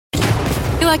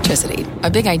Electricity, a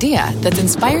big idea that's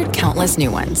inspired countless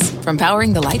new ones. From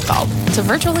powering the light bulb to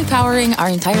virtually powering our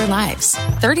entire lives.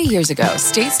 30 years ago,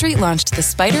 State Street launched the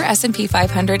SPDR S&P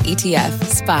 500 ETF,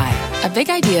 SPY. A big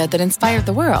idea that inspired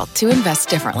the world to invest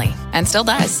differently. And still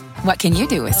does. What can you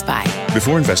do with SPY?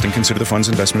 Before investing, consider the fund's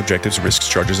investment objectives, risks,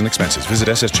 charges, and expenses. Visit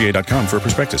ssga.com for a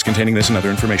prospectus containing this and other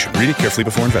information. Read it carefully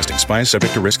before investing. SPY is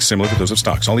subject to risks similar to those of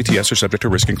stocks. All ETFs are subject to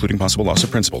risk, including possible loss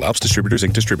of principal. Alps Distributors,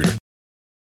 Inc. Distributor.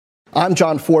 I'm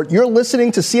Jon Fortt. You're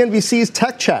listening to CNBC's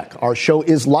Tech Check. Our show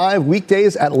is live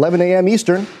weekdays at 11 a.m.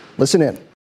 Eastern. Listen in.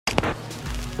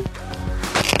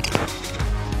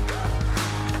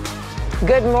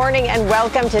 Good morning and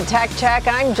welcome to Tech Check.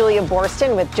 I'm Julia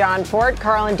Borston with Jon Fortt.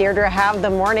 Carl and Deirdre have the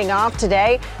morning off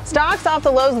today. Stocks off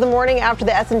the lows of the morning after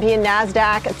the S&P and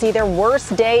NASDAQ see their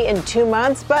worst day in 2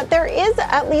 months. But there is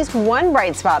at least one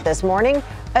bright spot this morning.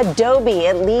 Adobe.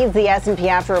 It leads the S&P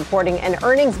after reporting an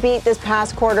earnings beat this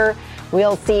past quarter.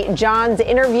 We'll see Jon's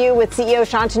interview with CEO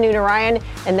Shantanu Narayen,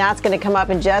 and that's going to come up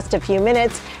in just a few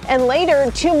minutes. And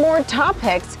later, two more top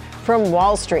picks from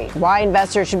Wall Street. Why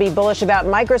investors should be bullish about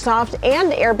Microsoft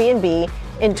and Airbnb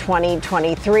in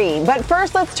 2023. But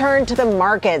first, let's turn to the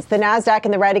markets. The NASDAQ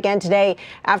in the red again today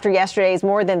after yesterday's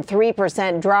more than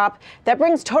 3% drop. That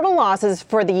brings total losses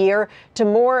for the year to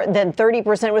more than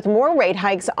 30% with more rate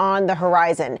hikes on the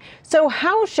horizon. So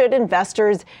how should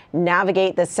investors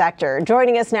navigate the sector?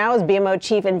 Joining us now is BMO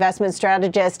Chief Investment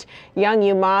Strategist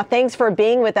Young-Yu Ma. Thanks for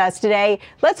being with us today.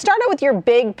 Let's start out with your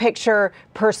big picture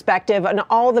perspective on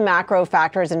all the macro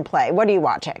factors in play. What are you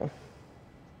watching?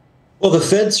 Well, the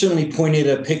Fed certainly pointed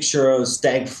a picture of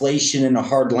stagflation and a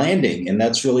hard landing, and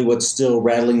that's really what's still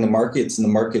rattling the markets, and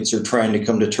the markets are trying to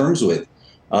come to terms with.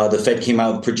 The Fed came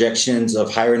out with projections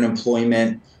of higher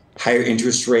unemployment, higher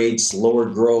interest rates, lower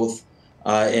growth,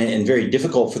 and very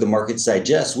difficult for the markets to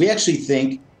digest. We actually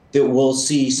think that we'll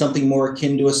see something more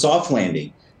akin to a soft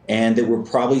landing, and that we're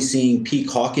probably seeing peak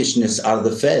hawkishness out of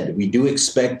the Fed. We do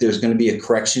expect there's going to be a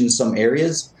correction in some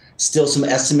areas. Still some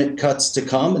estimate cuts to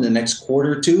come in the next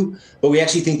quarter or two, but we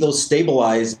actually think those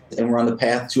stabilize and we're on the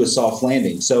path to a soft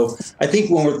landing. So I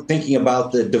think when we're thinking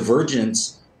about the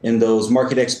divergence in those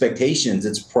market expectations,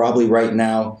 it's probably right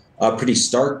now pretty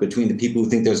stark between the people who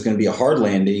think there's going to be a hard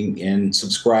landing and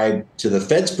subscribe to the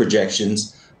Fed's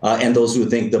projections and those who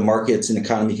think the markets and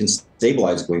economy can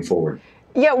stabilize going forward.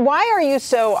 Yeah, why are you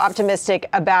so optimistic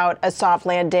about a soft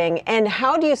landing, and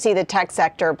how do you see the tech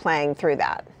sector playing through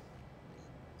that?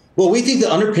 Well, we think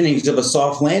the underpinnings of a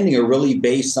soft landing are really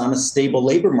based on a stable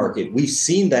labor market. We've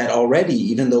seen that already,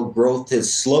 even though growth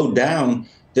has slowed down,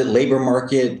 that labor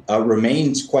market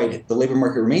remains quite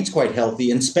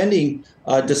healthy, and spending,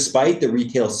 despite the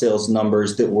retail sales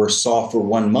numbers that were soft for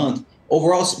 1 month,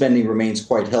 overall spending remains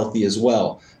quite healthy as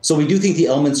well. So we do think the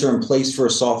elements are in place for a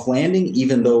soft landing,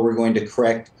 even though we're going to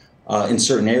correct in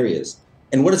certain areas.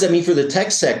 And what does that mean for the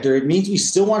tech sector? It means we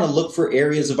still want to look for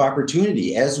areas of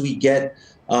opportunity as we get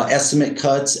estimate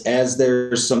cuts, as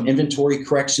there's some inventory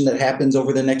correction that happens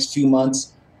over the next few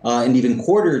months and even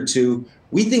quarter or two.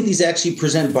 We think these actually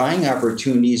present buying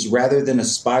opportunities rather than a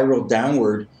spiral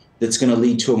downward that's going to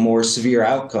lead to a more severe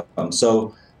outcome.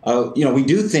 So, we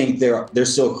do think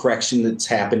there's still a correction that's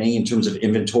happening in terms of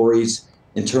inventories,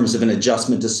 in terms of an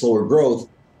adjustment to slower growth,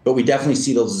 but we definitely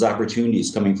see those as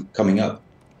opportunities coming up.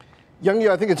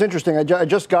 Young-Yu, I think it's interesting. I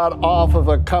just got off of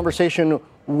a conversation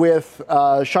with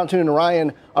Shantanu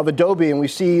Narayen of Adobe, and we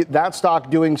see that stock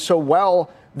doing so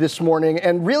well this morning,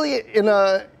 and really in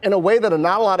a way that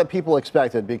not a lot of people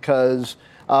expected, because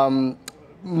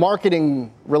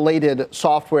marketing-related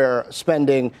software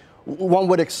spending, one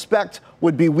would expect,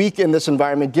 would be weak in this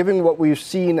environment, given what we've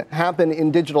seen happen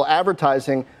in digital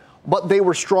advertising. But they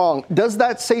were strong. Does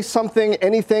that say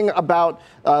anything about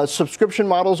subscription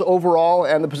models overall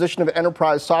and the position of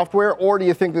enterprise software, or do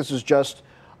you think this is just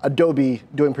Adobe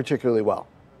doing particularly well?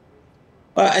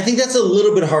 I think that's a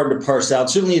little bit hard to parse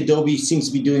out. Certainly, Adobe seems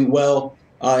to be doing well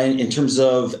in terms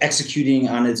of executing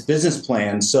on its business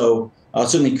plan. So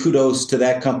certainly kudos to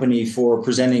that company for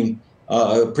presenting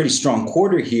a pretty strong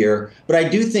quarter here. But I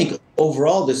do think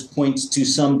overall this points to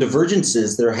some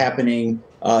divergences that are happening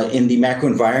in the macro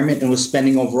environment and with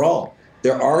spending overall.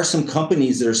 There are some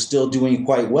companies that are still doing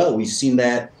quite well. We've seen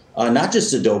that not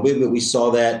just Adobe, but we saw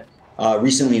that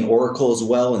recently in Oracle as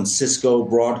well, and Cisco,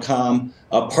 Broadcom.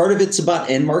 Part of it's about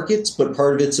end markets, but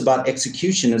part of it's about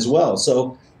execution as well.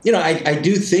 So, I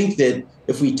do think that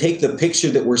if we take the picture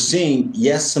that we're seeing,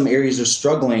 yes, some areas are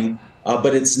struggling,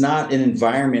 but it's not an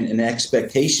environment, an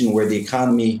expectation where the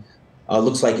economy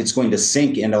looks like it's going to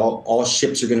sink and all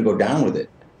ships are going to go down with it.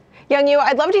 Young-Yu,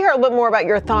 I'd love to hear a little bit more about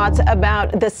your thoughts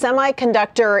about the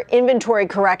semiconductor inventory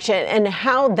correction and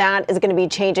how that is going to be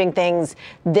changing things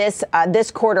this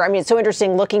quarter. I mean, it's so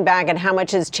interesting looking back at how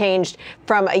much has changed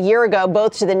from a year ago,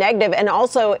 both to the negative and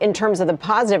also in terms of the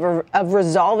positive of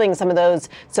resolving some of those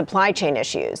supply chain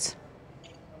issues.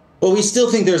 Well, we still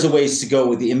think there's a ways to go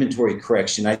with the inventory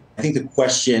correction. I think the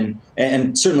question,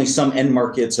 and certainly some end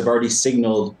markets have already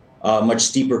signaled much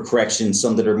steeper corrections,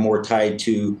 some that are more tied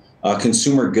to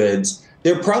consumer goods.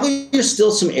 There probably are still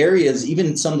some areas, even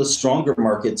in some of the stronger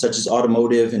markets, such as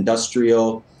automotive,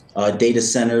 industrial, data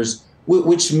centers,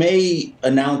 which may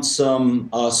announce some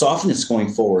softness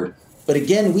going forward. But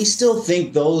again, we still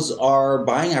think those are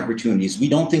buying opportunities. We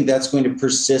don't think that's going to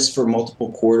persist for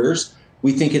multiple quarters.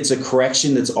 We think it's a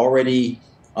correction that's already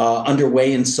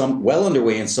underway in some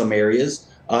areas,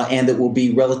 and that will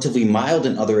be relatively mild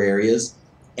in other areas.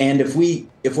 And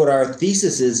if what our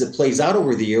thesis is, it plays out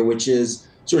over the year, which is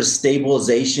sort of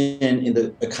stabilization in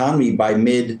the economy by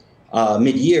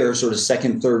mid-year, sort of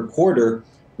second, third quarter,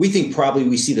 we think probably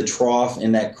we see the trough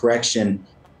in that correction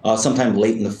sometime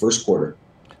late in the first quarter.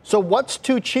 So what's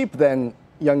too cheap then,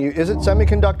 Young-Yu? Is it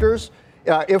semiconductors?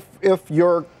 If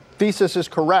your thesis is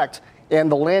correct and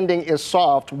the landing is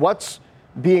soft, what's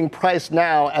being priced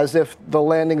now as if the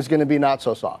landing is going to be not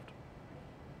so soft?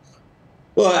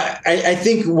 Well, I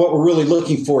think what we're really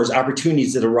looking for is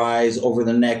opportunities that arise over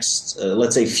the next,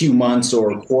 let's say, few months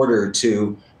or a quarter or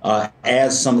two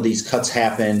as some of these cuts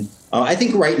happen. I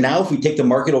think right now, if we take the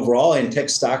market overall and tech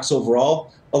stocks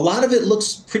overall, a lot of it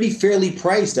looks pretty fairly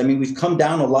priced. I mean, we've come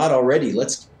down a lot already.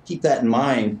 Let's keep that in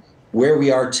mind, where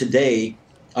we are today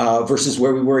versus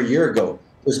where we were a year ago.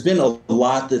 There's been a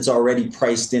lot that's already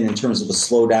priced in terms of a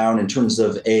slowdown, in terms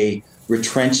of a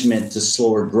retrenchment to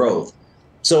slower growth.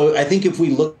 So I think if we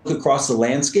look across the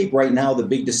landscape right now, the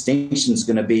big distinction is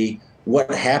going to be what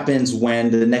happens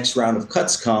when the next round of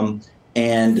cuts come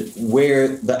and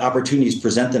where the opportunities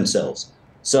present themselves.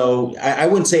 So I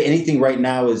wouldn't say anything right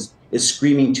now is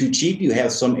screaming too cheap. You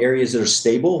have some areas that are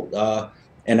stable.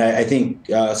 And I think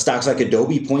stocks like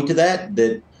Adobe point to that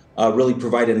really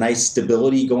provide a nice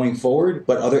stability going forward.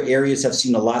 But other areas have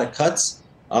seen a lot of cuts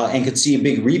and could see a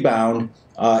big rebound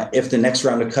if the next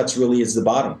round of cuts really is the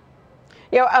bottom.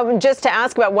 Just to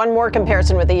ask about one more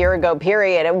comparison with the year ago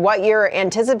period and what you're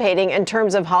anticipating in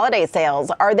terms of holiday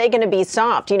sales. Are they going to be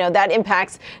soft? That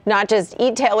impacts not just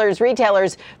e-tailers,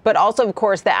 retailers, but also, of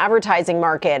course, the advertising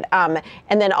market, and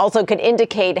then also could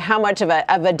indicate how much of a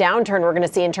downturn we're going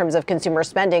to see in terms of consumer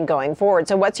spending going forward.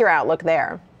 So what's your outlook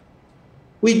there?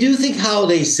 We do think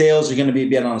holiday sales are going to be a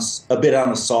bit on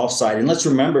the soft side. And let's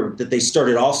remember that they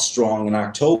started off strong in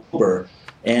October.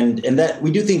 And that we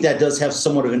do think that does have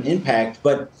somewhat of an impact.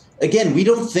 But again, we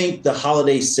don't think the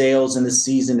holiday sales in this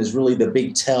season is really the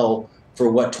big tell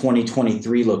for what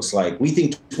 2023 looks like. We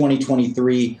think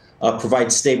 2023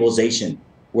 provides stabilization,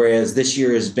 whereas this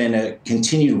year has been a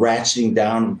continued ratcheting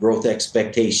down of growth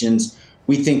expectations.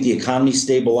 We think the economy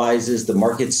stabilizes, the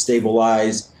markets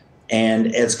stabilize,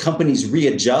 and as companies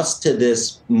readjust to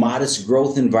this modest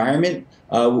growth environment,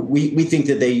 we think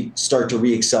that they start to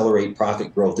reaccelerate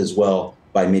profit growth as well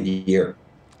by mid-year.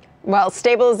 Well,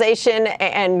 stabilization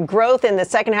and growth in the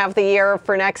second half of the year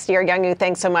for next year. Young-Yu,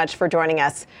 thanks so much for joining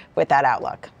us with that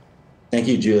outlook. Thank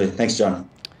you, Julie. Thanks, John.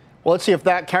 Well, let's see if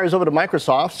that carries over to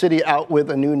Microsoft. Citi out with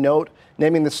a new note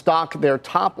naming the stock their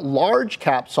top large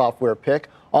cap software pick.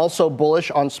 Also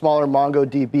bullish on smaller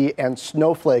MongoDB and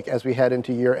Snowflake as we head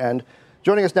into year end.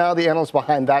 Joining us now, the analyst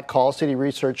behind that call, Citi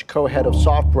Research co-head of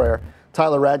software,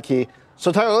 Tyler Radke.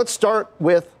 So, Tyler, let's start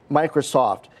with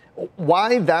Microsoft.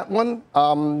 Why that one,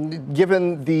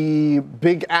 given the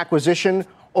big acquisition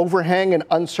overhang and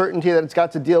uncertainty that it's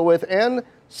got to deal with and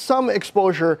some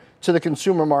exposure to the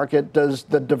consumer market? Does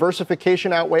the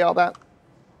diversification outweigh all that?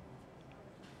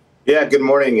 Yeah, good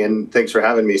morning, and thanks for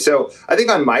having me. So I think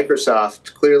on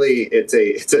Microsoft, clearly it's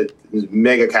a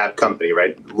mega cap company,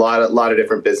 right? A lot of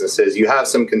different businesses. You have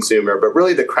some consumer, but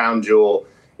really the crown jewel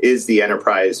is the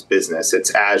enterprise business. It's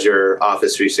Azure,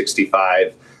 Office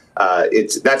 365.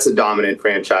 That's the dominant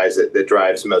franchise that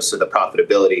drives most of the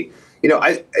profitability.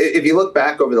 If you look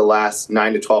back over the last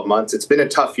 9 to 12 months, it's been a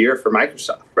tough year for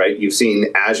Microsoft, right? You've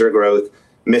seen Azure growth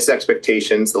miss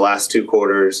expectations the last 2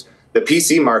 quarters. The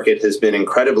PC market has been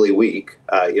incredibly weak.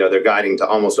 They're guiding to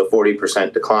almost a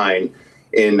 40% decline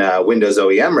in Windows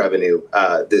OEM revenue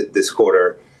this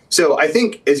quarter. So I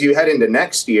think as you head into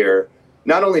next year,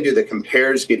 not only do the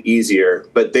compares get easier,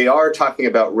 but they are talking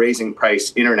about raising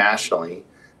price internationally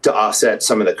to offset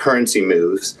some of the currency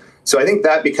moves. So I think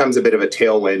that becomes a bit of a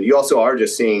tailwind. You also are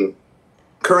just seeing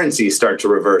currencies start to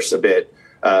reverse a bit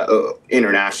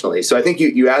internationally. So I think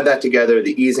you add that together,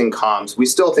 the easing comps, we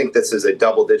still think this is a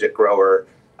double-digit grower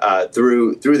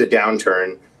through the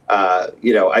downturn.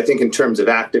 I think in terms of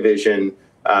Activision,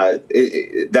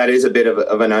 that is a bit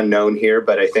of an unknown here,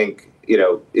 but I think,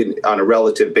 on a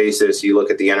relative basis, you look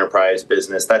at the enterprise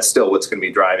business, that's still what's going to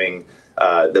be driving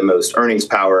the most earnings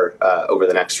power over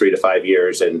the next 3 to 5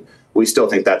 years. And we still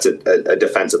think that's a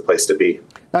defensive place to be.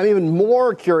 I'm even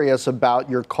more curious about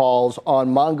your calls on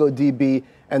MongoDB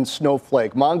and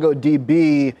Snowflake.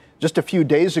 MongoDB, just a few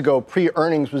days ago,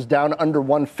 pre-earnings was down under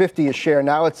 150 a share.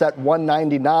 Now it's at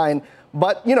 199.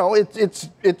 But,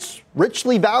 it's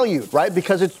richly valued, right?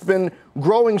 Because it's been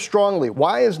growing strongly.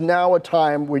 Why is now a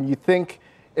time when you think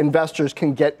investors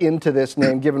can get into this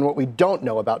name, given what we don't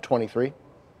know about 23?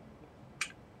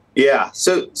 Yeah.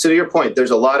 So to your point,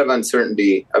 there's a lot of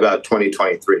uncertainty about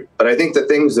 2023. But I think the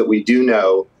things that we do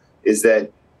know is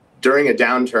that during a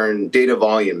downturn, data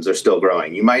volumes are still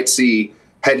growing. You might see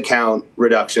headcount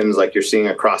reductions like you're seeing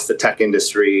across the tech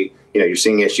industry. You're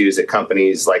seeing issues at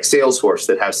companies like Salesforce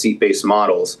that have seat-based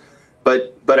models.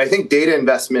 But I think data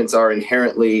investments are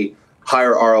inherently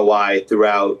higher ROI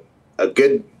throughout a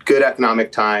good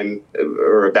economic time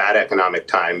or a bad economic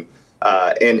time.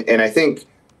 And I think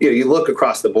you look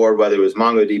across the board, whether it was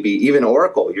MongoDB, even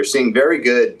Oracle, you're seeing very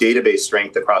good database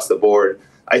strength across the board.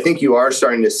 I think you are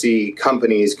starting to see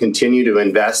companies continue to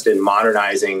invest in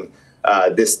modernizing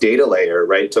this data layer,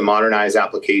 right, to modernize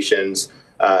applications,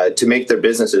 to make their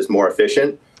businesses more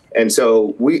efficient. And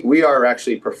so we are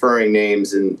actually preferring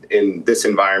names in this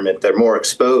environment that are more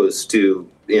exposed to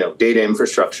data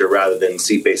infrastructure rather than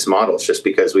seat-based models, just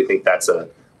because we think that's a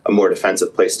more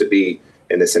defensive place to be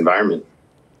in this environment.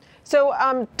 So,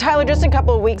 Tyler, just a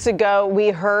couple of weeks ago, we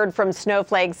heard from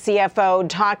Snowflake's CFO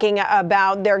talking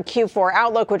about their Q4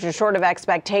 outlook, which is short of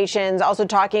expectations, also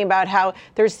talking about how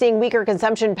they're seeing weaker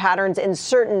consumption patterns in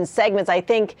certain segments. I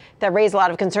think that raised a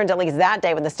lot of concerns, at least that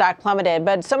day when the stock plummeted.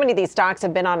 But so many of these stocks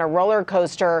have been on a roller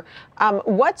coaster.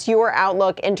 What's your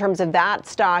outlook in terms of that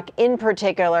stock in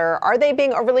particular? Are they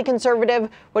being overly conservative?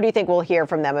 What do you think we'll hear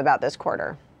from them about this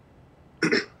quarter?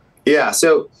 Yeah,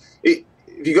 so if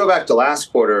you go back to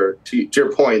last quarter, to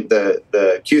your point, the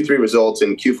Q3 results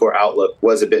and Q4 outlook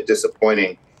was a bit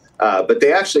disappointing, but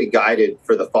they actually guided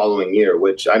for the following year,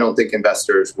 which I don't think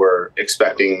investors were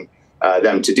expecting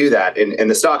them to do that. And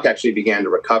the stock actually began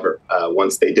to recover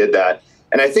once they did that.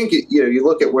 And I think you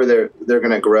look at where they're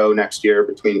going to grow next year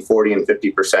between 40 and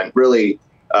 50%, really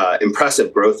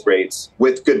impressive growth rates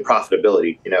with good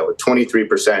profitability. With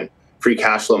 23% free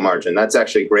cash flow margin, that's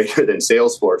actually greater than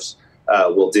Salesforce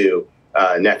will do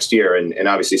next year. And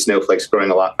obviously Snowflake's growing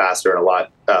a lot faster and a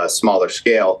lot smaller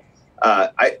scale.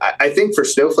 I think for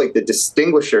Snowflake, the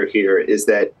distinguisher here is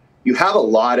that you have a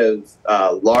lot of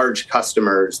large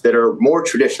customers that are more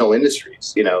traditional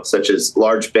industries, such as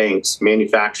large banks,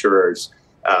 manufacturers,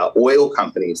 oil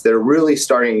companies that are really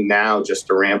starting now just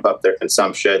to ramp up their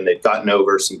consumption. They've gotten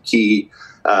over some key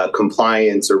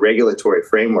compliance or regulatory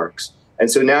frameworks.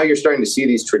 And so now you're starting to see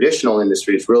these traditional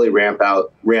industries really ramp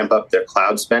up their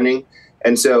cloud spending.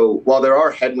 And so while there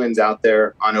are headwinds out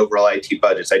there on overall IT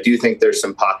budgets, I do think there's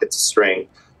some pockets of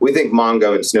strength. We think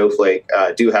Mongo and Snowflake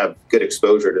do have good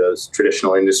exposure to those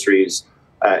traditional industries,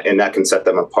 and that can set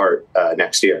them apart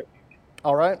next year.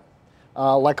 All right.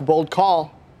 Like a bold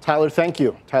call. Tyler, thank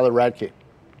you. Tyler Radke.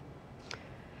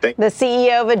 The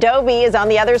CEO of Adobe is on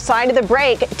the other side of the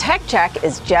break. Tech Check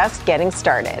is just getting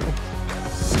started.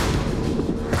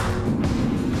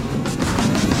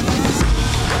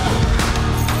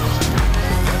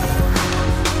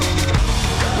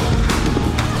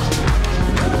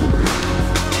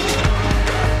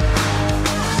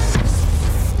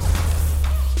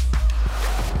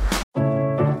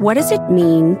 What does it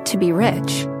mean to be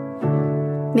rich?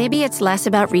 Maybe it's less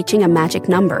about reaching a magic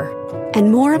number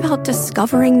and more about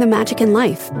discovering the magic in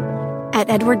life.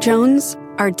 At Edward Jones,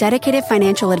 our dedicated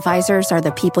financial advisors are the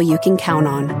people you can count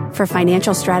on for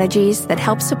financial strategies that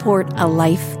help support a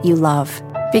life you love.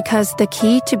 Because the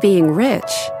key to being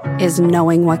rich is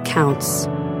knowing what counts.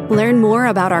 Learn more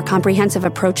about our comprehensive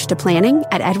approach to planning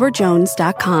at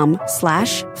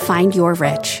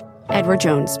edwardjones.com/findyourrich. Edward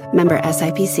Jones, member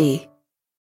SIPC.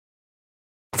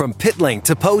 From pit lane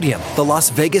to podium, the Las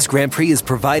Vegas Grand Prix is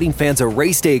providing fans a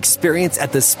race day experience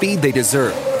at the speed they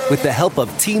deserve. With the help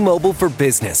of T-Mobile for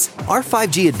Business, our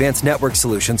 5G advanced network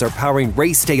solutions are powering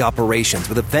race day operations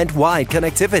with event-wide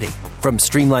connectivity. From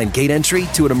streamlined gate entry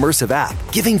to an immersive app,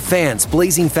 giving fans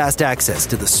blazing fast access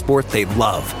to the sport they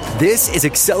love. This is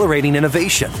accelerating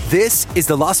innovation. This is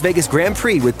the Las Vegas Grand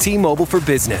Prix with T-Mobile for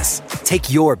Business.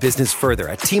 Take your business further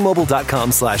at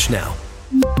T-Mobile.com/now.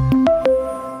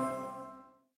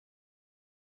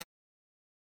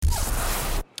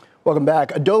 Welcome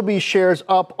back. Adobe shares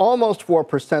up almost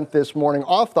 4% this morning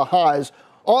off the highs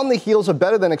on the heels of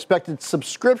better than expected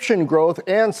subscription growth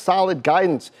and solid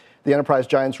guidance. The enterprise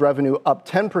giant's revenue up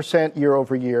 10% year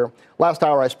over year. Last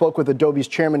hour, I spoke with Adobe's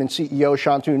chairman and CEO,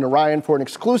 Shantanu Narayen, for an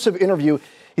exclusive interview.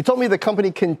 He told me the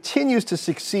company continues to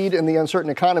succeed in the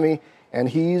uncertain economy, and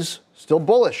he's still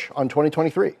bullish on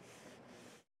 2023.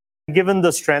 Given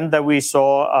the strength that we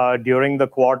saw during the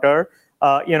quarter,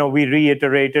 we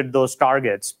reiterated those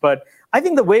targets. But I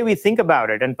think the way we think about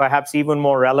it, and perhaps even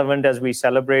more relevant as we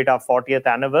celebrate our 40th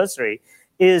anniversary,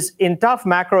 is in tough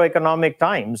macroeconomic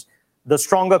times, the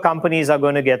stronger companies are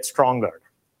going to get stronger.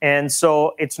 And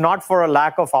so it's not for a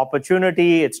lack of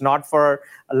opportunity. It's not for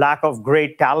a lack of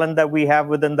great talent that we have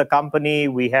within the company.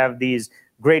 We have these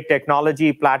great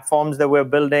technology platforms that we're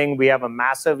building. We have a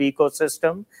massive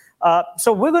ecosystem.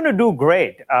 So we're going to do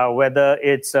great, whether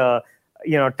it's a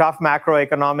tough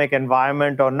macroeconomic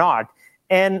environment or not.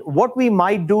 And what we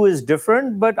might do is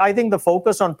different, but I think the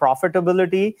focus on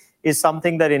profitability is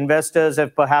something that investors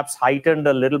have perhaps heightened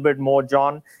a little bit more,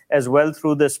 John, as well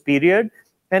through this period.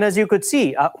 And as you could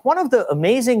see, one of the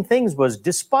amazing things was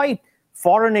despite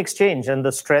foreign exchange and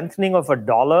the strengthening of a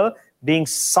dollar being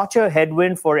such a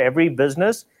headwind for every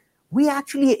business, we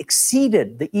actually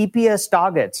exceeded the EPS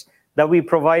targets that we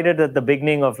provided at the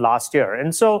beginning of last year.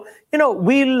 And so,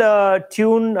 we'll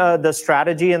tune the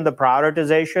strategy and the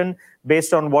prioritization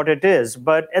based on what it is.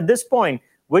 But at this point,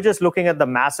 we're just looking at the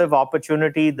massive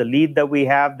opportunity, the lead that we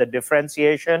have, the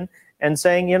differentiation, and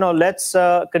saying, let's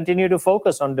continue to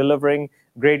focus on delivering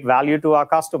great value to our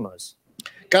customers.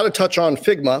 Got to touch on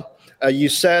Figma. You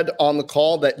said on the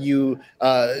call that you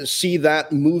see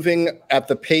that moving at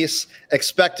the pace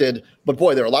expected. But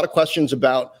boy, there are a lot of questions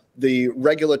about the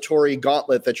regulatory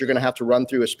gauntlet that you're going to have to run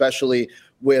through, especially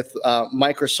with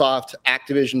Microsoft,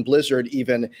 Activision, Blizzard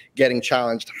even getting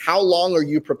challenged. How long are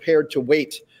you prepared to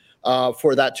wait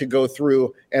for that to go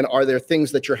through? And are there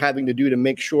things that you're having to do to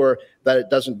make sure that it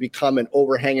doesn't become an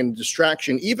overhang and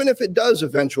distraction, even if it does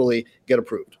eventually get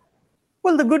approved?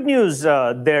 Well, the good news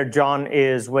there, John,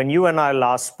 is when you and I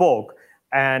last spoke,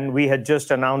 and we had just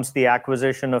announced the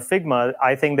acquisition of Figma,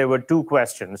 I think there were two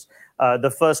questions. The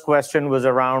first question was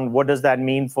around what does that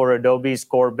mean for Adobe's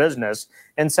core business?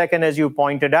 And second, as you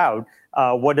pointed out,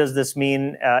 what does this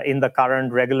mean in the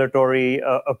current regulatory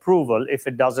approval if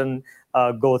it doesn't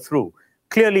go through?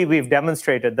 Clearly, we've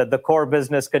demonstrated that the core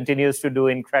business continues to do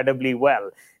incredibly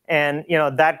well. And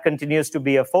that continues to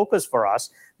be a focus for us.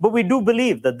 But we do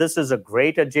believe that this is a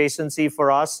great adjacency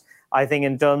for us. I think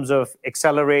in terms of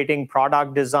accelerating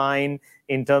product design,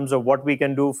 in terms of what we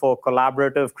can do for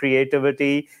collaborative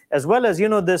creativity, as well as,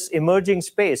 this emerging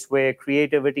space where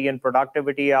creativity and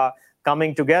productivity are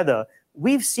coming together,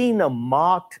 we've seen a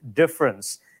marked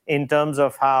difference in terms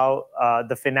of how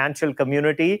the financial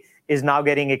community is now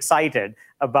getting excited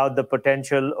about the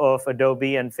potential of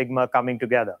Adobe and Figma coming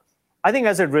together. I think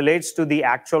as it relates to the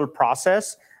actual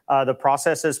process, the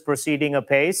process is proceeding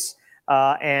apace.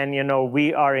 And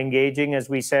we are engaging, as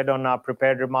we said on our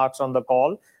prepared remarks on the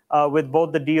call, with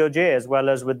both the DOJ as well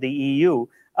as with the EU.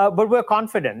 But we're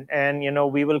confident, and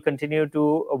we will continue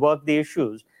to work the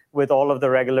issues with all of the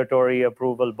regulatory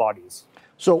approval bodies.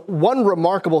 So one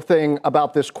remarkable thing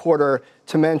about this quarter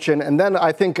to mention, and then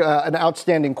I think an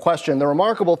outstanding question. The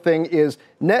remarkable thing is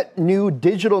net new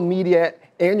digital media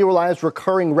annualized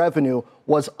recurring revenue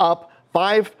was up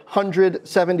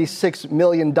 $576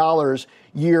 million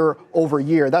year over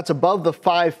year. That's above the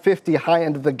 550 high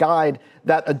end of the guide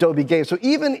that Adobe gave. So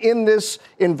even in this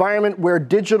environment where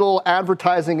digital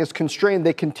advertising is constrained,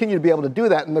 they continue to be able to do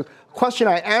that. And the question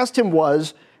I asked him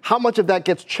was, how much of that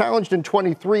gets challenged in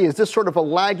 23? Is this sort of a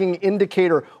lagging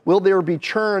indicator? Will there be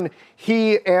churn?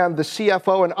 He and the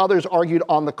CFO and others argued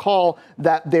on the call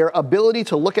that their ability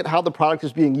to look at how the product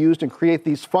is being used and create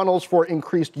these funnels for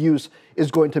increased use is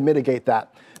going to mitigate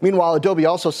that. Meanwhile, Adobe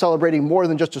also celebrating more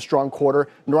than just a strong quarter.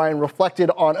 Narayen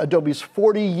reflected on Adobe's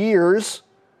 40 years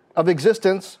of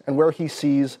existence and where he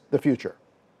sees the future.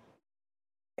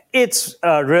 It's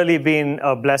really been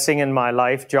a blessing in my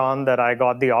life, John, that I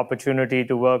got the opportunity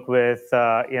to work with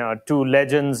two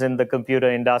legends in the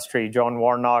computer industry, John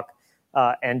Warnock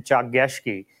and Chuck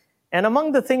Geschke. And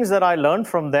among the things that I learned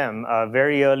from them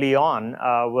very early on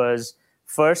was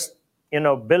first,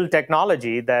 build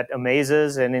technology that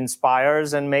amazes and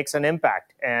inspires and makes an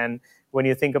impact. And when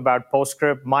you think about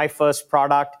PostScript, my first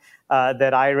product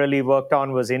that I really worked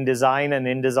on was InDesign, and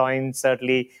InDesign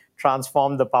certainly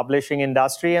transformed the publishing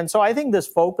industry. And so I think this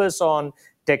focus on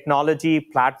technology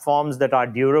platforms that are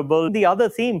durable. The other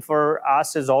theme for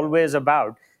us is always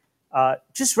about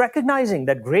just recognizing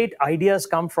that great ideas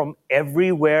come from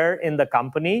everywhere in the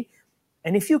company.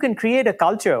 And if you can create a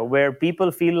culture where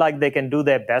people feel like they can do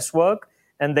their best work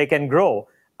and they can grow,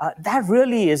 that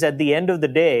really is, at the end of the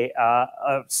day,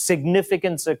 a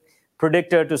significant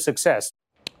predictor to success.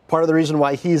 Part of the reason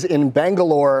why he's in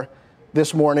Bangalore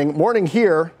this morning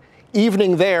here,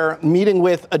 evening there, meeting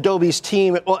with Adobe's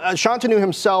team. Well, Shantanu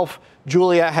himself,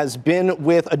 Julia, has been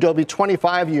with Adobe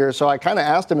 25 years. So I kind of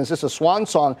asked him, is this a swan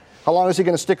song? How long is he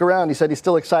going to stick around? He said he's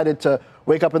still excited to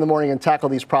wake up in the morning and tackle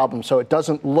these problems. So it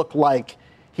doesn't look like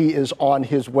he is on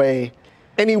his way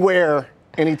anywhere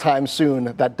anytime soon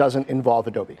that doesn't involve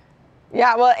Adobe.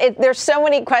 Yeah, well, there's so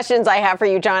many questions I have for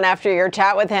you, John, after your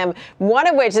chat with him, one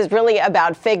of which is really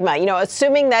about Figma. You know,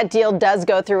 assuming that deal does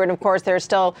go through, and of course, there's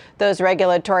still those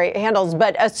regulatory handles,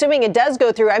 but assuming it does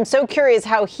go through, I'm so curious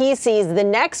how he sees the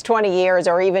next 20 years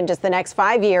or even just the next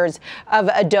 5 years of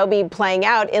Adobe playing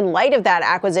out in light of that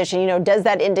acquisition. You know, does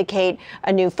that indicate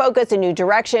a new focus, a new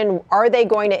direction? Are they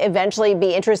going to eventually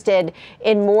be interested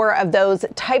in more of those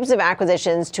types of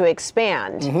acquisitions to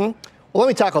expand? Mm-hmm. Well, let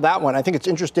me tackle that one. I think it's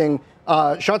interesting.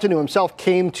 Shantanu himself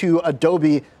came to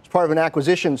Adobe as part of an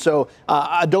acquisition. So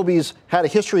Adobe's had a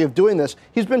history of doing this.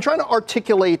 He's been trying to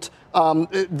articulate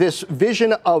this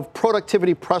vision of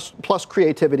productivity plus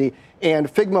creativity, and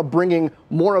Figma bringing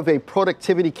more of a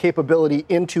productivity capability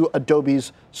into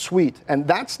Adobe's suite. And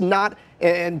that's not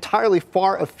entirely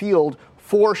far afield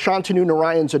for Shantanu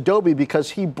Narayen's Adobe, because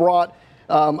he brought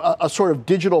a sort of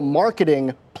digital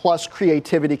marketing plus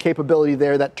creativity capability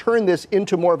there that turned this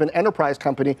into more of an enterprise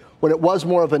company when it was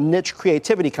more of a niche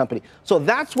creativity company. So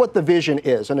that's what the vision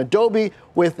is. And Adobe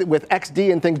with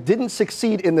XD and things didn't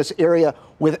succeed in this area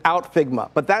without Figma.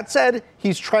 But that said,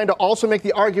 he's trying to also make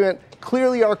the argument,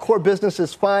 clearly our core business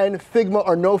is fine, Figma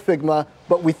or no Figma,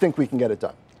 but we think we can get it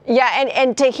done. Yeah,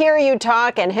 and to hear you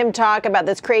talk and him talk about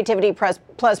this creativity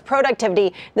plus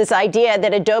productivity, this idea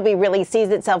that Adobe really sees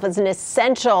itself as an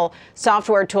essential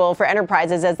software tool for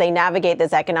enterprises as they navigate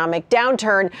this economic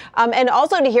downturn, and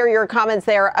also to hear your comments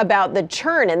there about the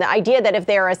churn and the idea that if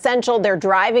they're essential, they're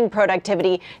driving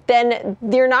productivity, then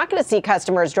you're not going to see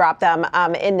customers drop them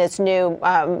in this new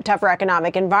tougher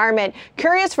economic environment.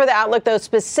 Curious for the outlook, though,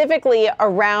 specifically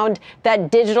around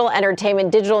that digital entertainment,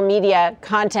 digital media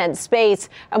content space,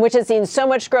 which has seen so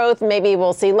much growth. Maybe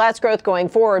we'll see less growth going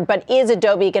forward, but is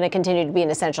Adobe going to continue to be an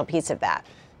essential piece of that?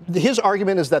 His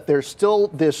argument is that there's still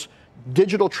this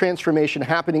digital transformation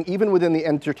happening even within the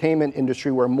entertainment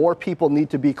industry, where more people need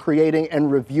to be creating and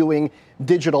reviewing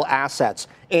digital assets.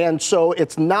 And so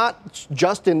it's not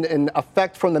just an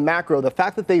effect from the macro. The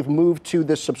fact that they've moved to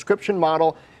this subscription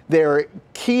model, they're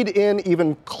keyed in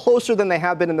even closer than they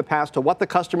have been in the past to what the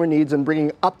customer needs and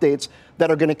bringing updates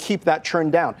that are going to keep that churn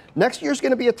down. Next year's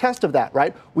going to be a test of that,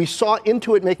 right? We saw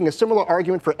Intuit making a similar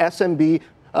argument for SMB.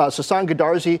 Sasan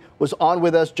Goodarzi was on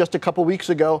with us just a couple weeks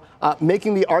ago,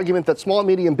 making the argument that small and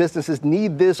medium businesses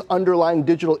need this underlying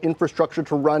digital infrastructure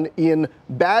to run in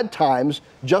bad times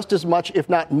just as much, if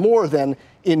not more, than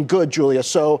in good, Julia.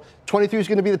 So 23 is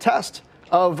going to be the test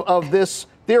of this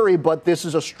theory, but this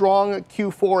is a strong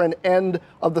Q4 and end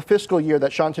of the fiscal year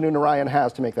that Shantanu Narayen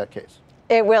has to make that case.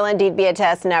 It will indeed be a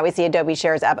test. Now we see Adobe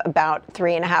shares up about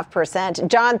 3.5%.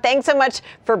 John, thanks so much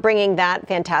for bringing that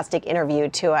fantastic interview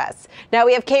to us. Now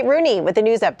we have Kate Rooney with the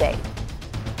news update.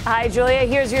 Hi, Julia.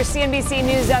 Here's your CNBC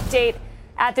News update.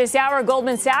 At this hour,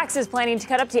 Goldman Sachs is planning to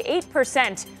cut up to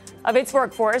 8% of its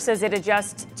workforce as it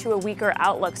adjusts to a weaker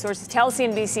outlook. Sources tell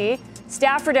CNBC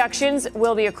staff reductions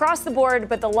will be across the board,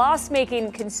 but the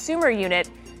loss-making consumer unit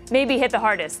may be hit the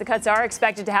hardest. The cuts are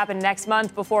expected to happen next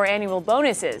month before annual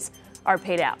bonuses are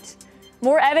paid out.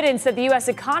 More evidence that the U.S.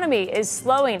 economy is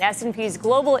slowing. S&P's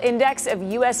global index of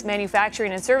U.S.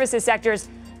 manufacturing and services sectors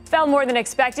fell more than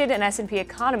expected. An S&P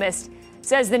economist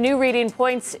says the new reading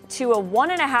points to a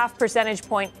 1.5 percentage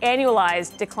point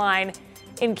annualized decline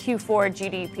in Q4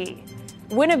 GDP.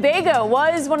 Winnebago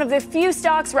was one of the few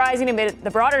stocks rising amid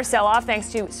the broader sell-off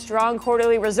thanks to strong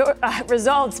quarterly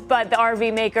results, but the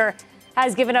RV maker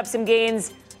has given up some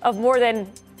gains of more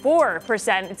than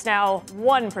 4%. It's now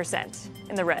 1%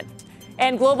 in the red.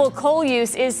 And global coal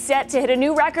use is set to hit a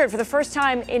new record for the first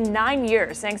time in 9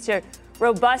 years, thanks to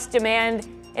robust demand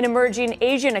in emerging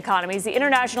Asian economies. The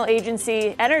International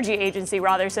Energy Agency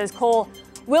says coal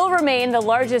will remain the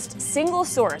largest single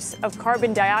source of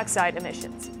carbon dioxide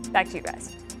emissions. Back to you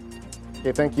guys.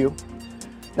 Okay, thank you.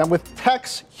 Now, with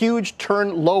tech's huge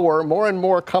turn lower, more and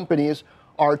more companies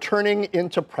are turning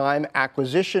into prime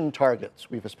acquisition targets.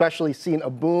 We've especially seen a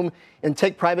boom in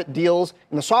take-private deals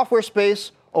in the software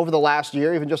space over the last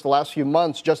year, even just the last few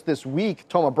months. Just this week,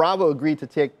 Thoma Bravo agreed to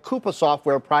take Coupa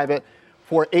Software private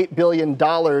for $8 billion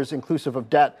inclusive of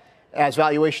debt as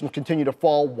valuations continue to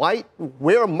fall.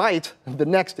 Where might the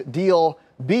next deal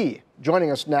be?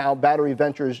 Joining us now, Battery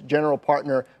Ventures general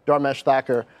partner Dharmesh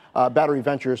Thakker. Battery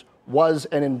Ventures was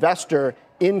an investor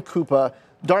in Coupa.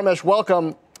 Dharmesh,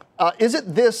 welcome. Is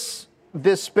it this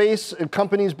space,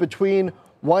 companies between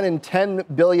 $1 and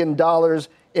 $10 billion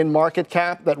in market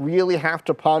cap, that really have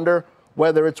to ponder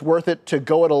whether it's worth it to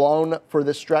go it alone for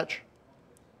this stretch?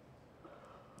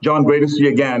 John, great to see you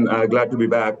again. Glad to be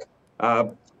back.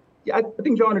 Yeah, I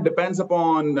think, John, it depends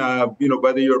upon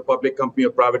whether you're a public company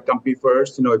or private company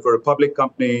first. If you're a public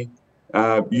company,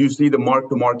 you see the mark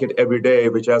to market every day,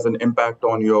 which has an impact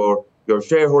on your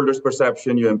shareholders'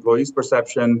 perception, your employees'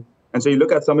 perception. And so you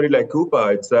look at somebody like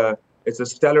Coupa, it's a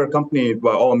stellar company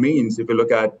by all means. If you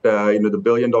look at the $1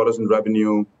 billion in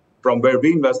revenue from where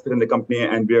we invested in the company,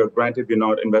 and we're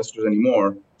not investors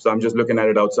anymore. So I'm just looking at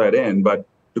it outside in. But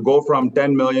to go from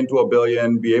 10 million to $1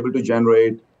 billion, be able to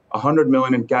generate $100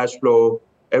 million in cash flow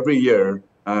every year,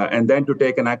 and then to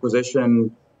take an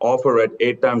acquisition offer at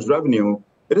 8 times revenue,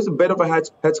 it is a bit of a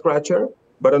head scratcher.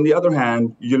 But on the other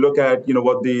hand, you look at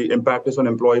what the impact is on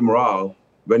employee morale.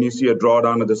 When you see a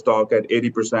drawdown of the stock at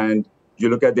 80%, you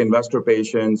look at the investor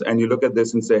patience, and you look at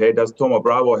this and say, hey, does Thoma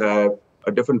Bravo have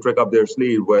a different trick up their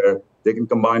sleeve where they can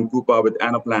combine Coupa with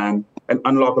Anaplan and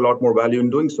unlock a lot more value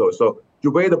in doing so? So you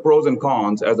weigh the pros and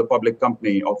cons as a public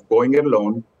company of going it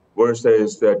alone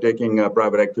versus taking a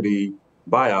private equity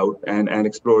buyout and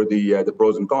explore the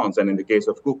pros and cons. And in the case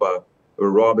of Coupa,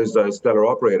 Rob is a stellar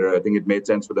operator. I think it made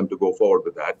sense for them to go forward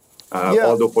with that.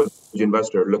 Although for the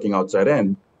investor looking outside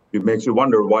in, it makes you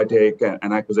wonder why take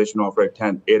an acquisition offer at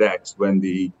 8x when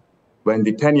the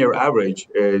 10-year average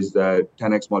is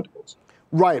 10x multiples.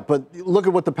 Right, but look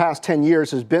at what the past 10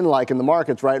 years has been like in the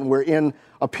markets, right? And we're in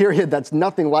a period that's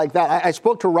nothing like that. I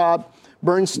spoke to Rob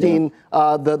Bernstein,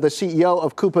 the CEO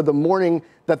of Coupa, the morning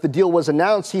that the deal was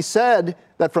announced. He said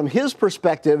that from his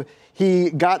perspective, he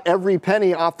got every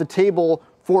penny off the table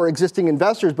for existing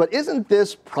investors. But isn't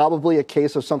this probably a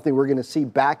case of something we're going to see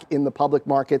back in the public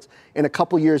markets in a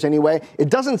couple years anyway? It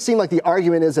doesn't seem like the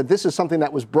argument is that this is something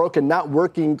that was broken, not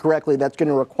working correctly, that's going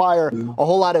to require a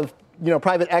whole lot of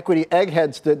private equity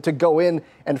eggheads to go in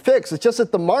and fix. It's just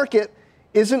that the market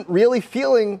isn't really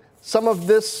feeling some of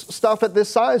this stuff at this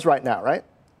size right now, right?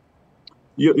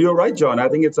 You're right, John. I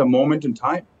think it's a moment in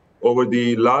time. Over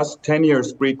the last 10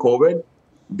 years pre-COVID,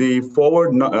 the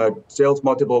forward sales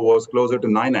multiple was closer to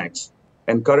 9x,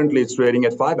 and currently it's trading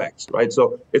at 5x, right?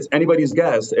 So it's anybody's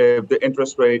guess if the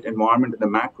interest rate environment in the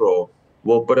macro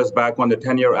will put us back on the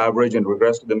 10-year average and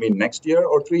regress to the mean next year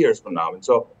or 3 years from now. And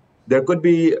so there could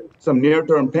be some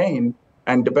near-term pain,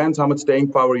 and depends how much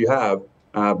staying power you have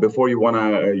before you want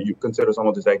to consider some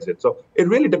of this exit. So it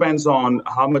really depends on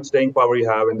how much staying power you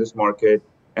have in this market,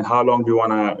 and how long do you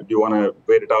want to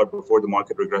wait it out before the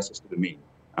market regresses to the mean.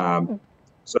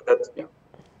 So that's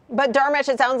But Dharmesh,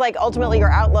 it sounds like ultimately your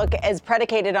outlook is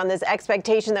predicated on this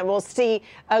expectation that we'll see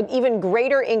an even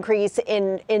greater increase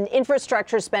in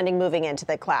infrastructure spending moving into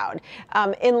the cloud.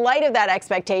 In light of that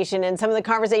expectation and some of the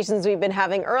conversations we've been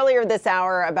having earlier this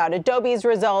hour about Adobe's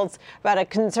results, about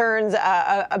concerns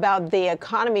about the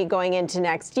economy going into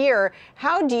next year,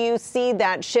 how do you see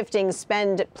that shifting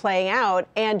spend playing out?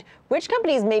 And which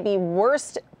companies may be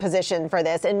worst positioned for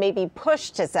this and may be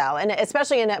pushed to sell, and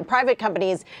especially in private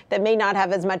companies that may not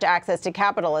have as much access to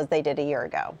capital as they did a year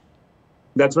ago?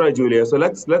 That's right, Julia. So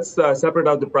let's separate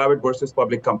out the private versus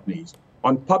public companies.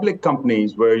 On public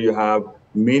companies where you have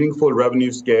meaningful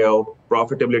revenue scale,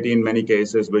 profitability in many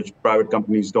cases, which private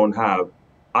companies don't have,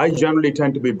 I generally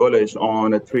tend to be bullish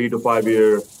on a 3 to 5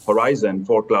 year horizon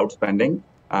for cloud spending.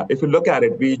 If you look at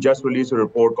it, we just released a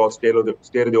report called State of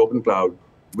the Open Cloud.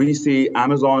 We see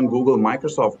Amazon, Google,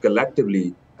 Microsoft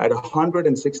collectively at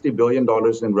 $160 billion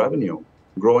in revenue,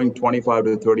 growing 25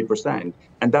 to 30%.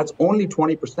 And that's only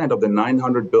 20% of the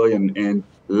 $900 billion in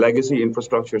legacy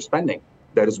infrastructure spending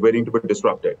that is waiting to be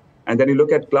disrupted. And then you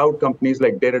look at cloud companies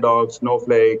like Datadog,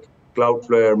 Snowflake,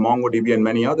 Cloudflare, MongoDB, and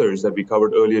many others that we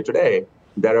covered earlier today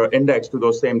that are indexed to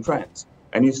those same trends.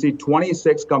 And you see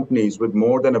 26 companies with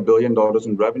more than $1 billion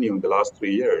in revenue in the last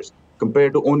 3 years,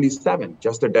 compared to only 7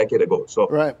 just a decade ago.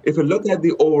 So if you look at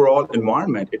the overall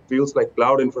environment, it feels like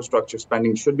cloud infrastructure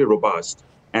spending should be robust,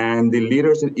 and the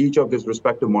leaders in each of these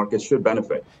respective markets should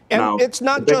benefit. And now, it's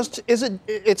not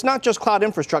just cloud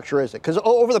infrastructure, is it? Because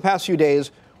over the past few days,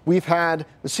 we've had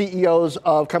the CEOs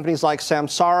of companies like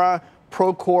Samsara,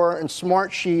 Procore, and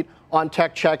Smartsheet on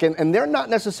Tech Check, and they're not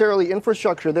necessarily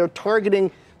infrastructure. They're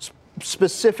targeting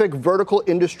specific vertical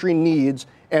industry needs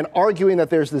and arguing that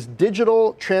there's this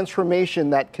digital transformation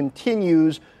that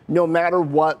continues no matter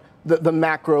what the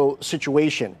macro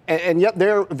situation. And yet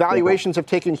their valuations have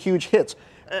taken huge hits.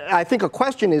 I think a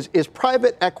question is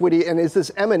private equity and is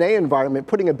this M&A environment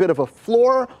putting a bit of a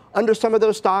floor under some of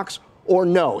those stocks or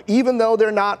no? Even though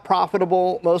they're not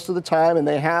profitable most of the time and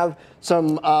they have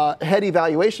some heady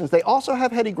valuations, they also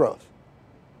have heady growth.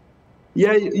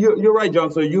 Yeah, you're right,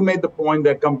 John. So you made the point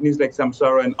that companies like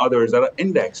Samsara and others that are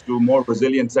indexed to more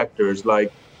resilient sectors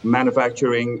like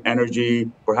manufacturing, energy,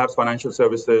 perhaps financial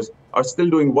services are still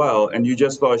doing well. And you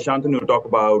just saw Shantanu talk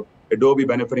about Adobe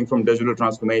benefiting from digital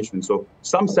transformation. So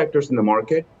some sectors in the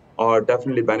market are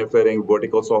definitely benefiting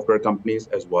vertical software companies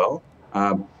as well.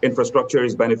 Infrastructure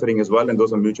is benefiting as well, and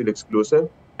those are mutually exclusive.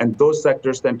 And those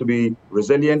sectors tend to be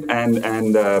resilient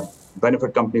and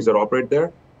benefit companies that operate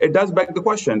there. It does beg the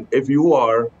question: if you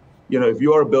are a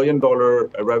 $1 billion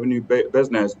revenue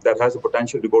business that has the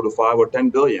potential to go to 5 or 10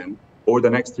 billion over the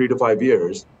next 3 to 5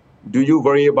 years, do you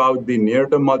worry about the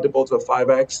near-term multiples of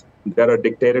 5x that are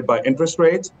dictated by interest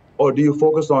rates, or do you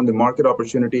focus on the market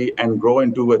opportunity and grow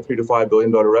into a $3 to $5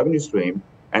 billion revenue stream?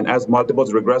 And as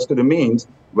multiples regress to the means,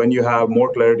 when you have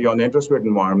more clarity on the interest rate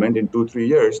environment in 2-3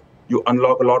 years, you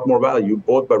unlock a lot more value,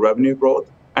 both by revenue growth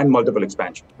and multiple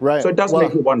expansion. Right. So it does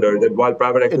make you wonder that while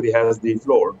private equity has the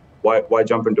floor, why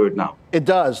jump into it now? It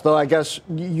does, though I guess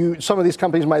some of these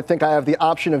companies might think I have the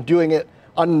option of doing it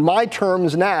on my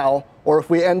terms now, or if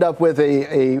we end up with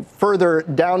a further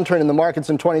downturn in the markets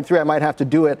in 23, I might have to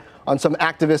do it on some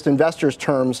activist investors'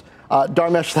 terms.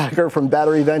 Dharmesh Thakker from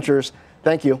Battery Ventures,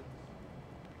 thank you.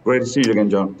 Great to see you again,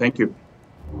 John. Thank you.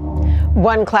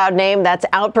 One cloud name that's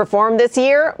outperformed this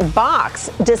year, Box.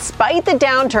 Despite the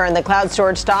downturn, the cloud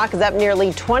storage stock is up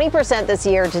nearly 20% this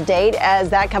year to date as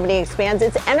that company expands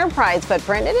its enterprise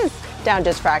footprint. It is down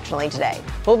just fractionally today.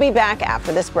 We'll be back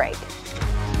after this break.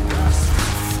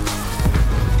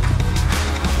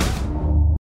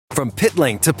 From pit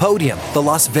lane to podium, the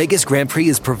Las Vegas Grand Prix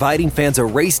is providing fans a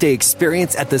race day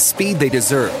experience at the speed they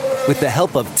deserve. With the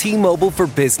help of T-Mobile for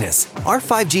Business, our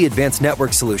 5G advanced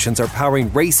network solutions are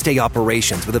powering race day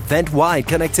operations with event-wide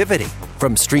connectivity.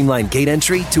 From streamlined gate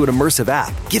entry to an immersive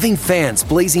app, giving fans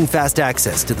blazing fast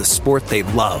access to the sport they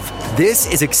love. This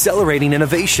is accelerating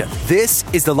innovation. This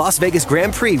is the Las Vegas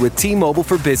Grand Prix with T-Mobile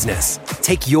for Business.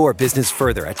 Take your business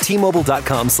further at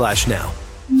T-Mobile.com/now.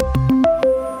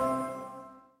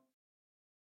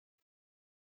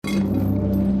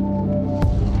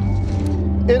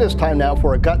 It is time now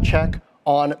for a gut check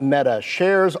on Meta.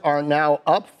 Shares are now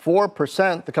up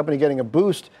 4%, the company getting a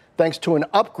boost thanks to an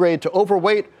upgrade to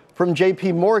overweight from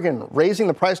JP Morgan, raising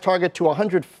the price target to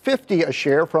 $150 a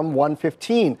share from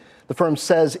 $115. The firm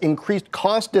says increased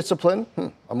cost discipline,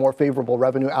 a more favorable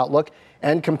revenue outlook,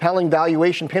 and compelling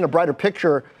valuation paint a brighter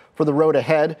picture for the road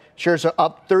ahead. Shares are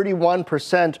up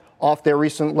 31% off their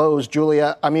recent lows.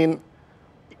 Julia, I mean,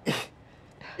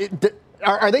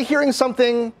 are they hearing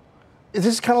something? This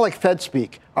is kind of like Fed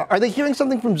speak. Are they hearing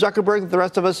something from Zuckerberg that the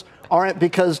rest of us aren't?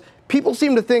 Because people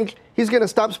seem to think he's going to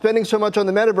stop spending so much on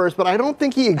the metaverse, but I don't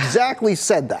think he exactly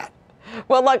said that.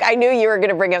 Well, look, I knew you were going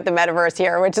to bring up the metaverse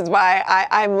here, which is why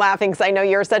I'm laughing, because I know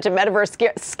you're such a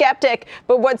metaverse skeptic.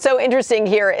 But what's so interesting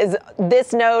here is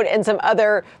this note and some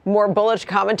other more bullish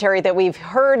commentary that we've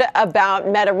heard about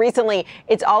Meta recently.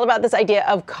 It's all about this idea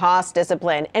of cost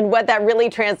discipline. And what that really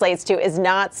translates to is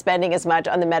not spending as much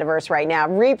on the metaverse right now,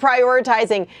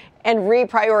 reprioritizing,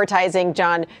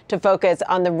 John, to focus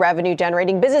on the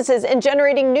revenue-generating businesses and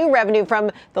generating new revenue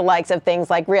from the likes of things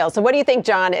like Reels. So what do you think,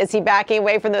 John? Is he backing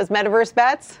away from those metaverse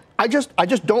bets? I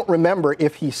just don't remember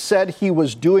if he said he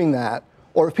was doing that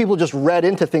or if people just read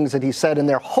into things that he said and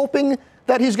they're hoping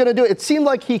that he's going to do it. It seemed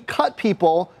like he cut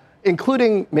people,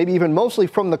 including maybe even mostly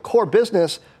from the core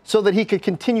business, so that he could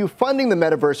continue funding the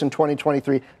metaverse in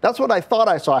 2023. That's what I thought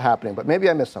I saw happening, but maybe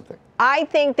I missed something. I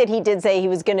think that he did say he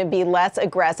was going to be less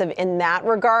aggressive in that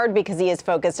regard because he is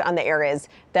focused on the areas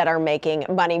that are making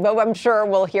money. But I'm sure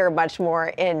we'll hear much more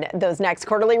in those next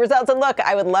quarterly results. And look,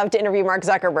 I would love to interview Mark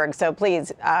Zuckerberg, so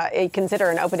please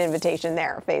consider an open invitation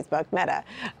there, Facebook, Meta.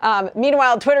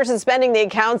 Meanwhile, Twitter suspending the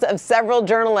accounts of several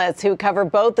journalists who cover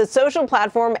both the social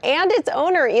platform and its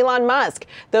owner, Elon Musk.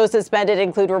 Those suspended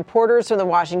include reporters from the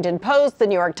Washington Post, the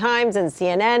New York Times, and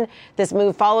CNN. This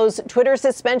move follows Twitter's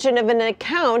suspension of an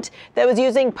account that was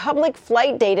using public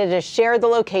flight data to share the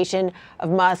location of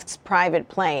Musk's private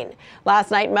plane.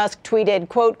 Last night, Musk tweeted,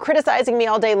 quote, "Criticizing me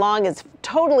all day long is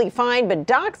totally fine, but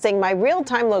doxing my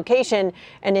real-time location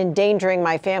and endangering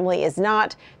my family is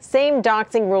not. Same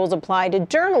doxing rules apply to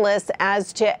journalists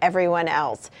as to everyone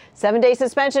else. 7-day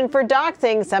suspension for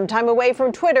doxing, some time away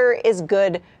from Twitter, is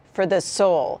good for the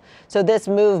soul. So this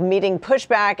move meeting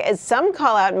pushback as some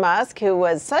call out Musk, who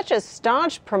was such a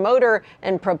staunch promoter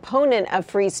and proponent of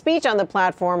free speech on the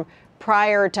platform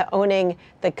prior to owning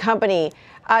the company.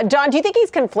 John, do you think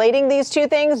he's conflating these two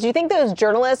things? Do you think those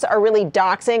journalists are really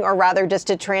doxing, or rather, just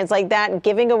to translate that,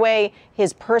 giving away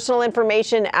his personal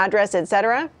information, address,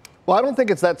 etc.? Well, I don't think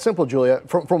it's that simple, Julia.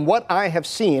 From what I have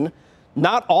seen,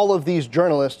 not all of these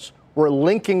journalists were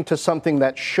linking to something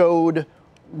that showed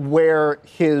where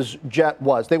his jet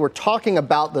was. They were talking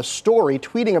about the story,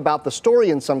 tweeting about the story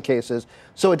in some cases.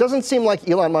 So it doesn't seem like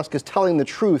Elon Musk is telling the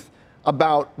truth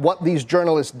about what these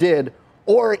journalists did,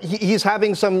 or he's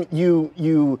having some,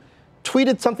 you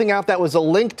tweeted something out that was a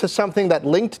link to something that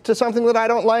linked to something that I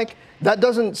don't like. That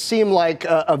doesn't seem like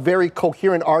a very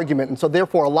coherent argument. And so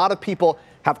therefore, a lot of people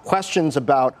have questions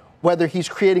about whether he's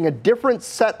creating a different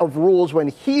set of rules when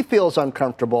he feels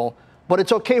uncomfortable, but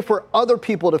it's okay for other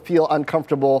people to feel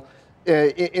uncomfortable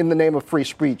in the name of free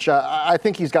speech. I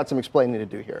think he's got some explaining to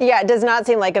do here. Yeah, it does not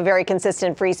seem like a very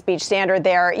consistent free speech standard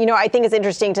there. You know, I think it's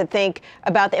interesting to think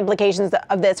about the implications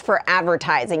of this for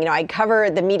advertising. You know, I cover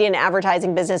the media and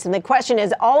advertising business, and the question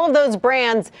is, all of those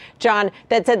brands, John,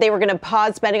 that said they were going to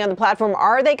pause spending on the platform,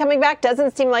 are they coming back?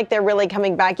 Doesn't seem like they're really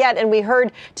coming back yet. And we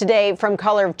heard today from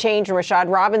Color of Change and Rashad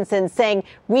Robinson saying,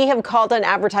 we have called on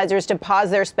advertisers to pause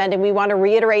their spending. We want to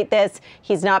reiterate this.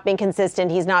 He's not being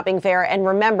consistent. He's not being fair. And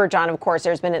remember, John, of course,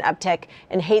 there's been an uptick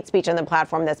in hate speech on the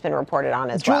platform that's been reported on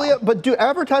as well. Julia, but do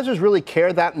advertisers really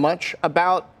care that much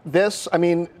about this? I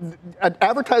mean,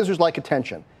 advertisers like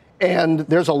attention, and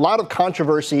there's a lot of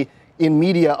controversy in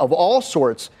media of all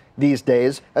sorts these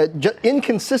days.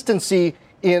 Inconsistency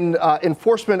in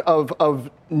enforcement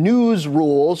of news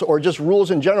rules or just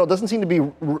rules in general doesn't seem to be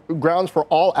grounds for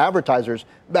all advertisers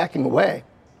backing away.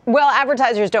 Well,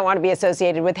 advertisers don't want to be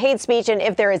associated with hate speech, and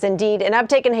if there is indeed an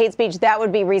uptick in hate speech, that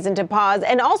would be reason to pause.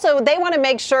 And also, they want to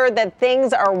make sure that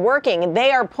things are working.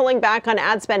 They are pulling back on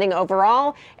ad spending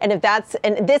overall, and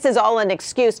this is all an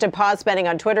excuse to pause spending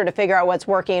on Twitter to figure out what's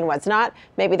working and what's not,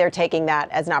 maybe they're taking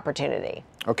that as an opportunity.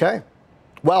 Okay.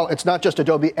 Well, it's not just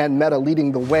Adobe and Meta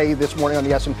leading the way this morning on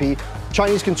the S&P.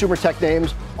 Chinese consumer tech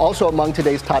names also among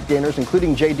today's top gainers,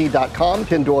 including JD.com,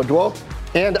 Pinduoduo,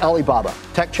 and Alibaba.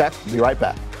 Tech Check. We'll be right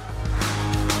back.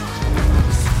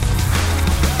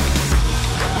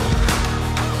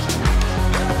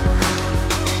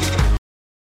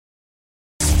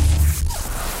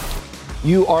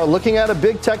 You are looking at a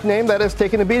big tech name that has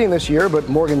taken a beating this year, but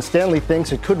Morgan Stanley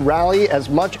thinks it could rally as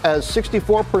much as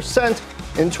 64%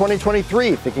 in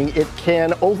 2023, thinking it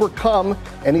can overcome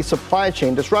any supply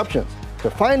chain disruptions. To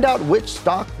find out which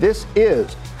stock this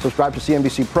is, subscribe to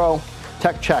CNBC Pro.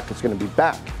 Tech Check is going to be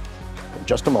back in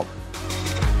just a moment.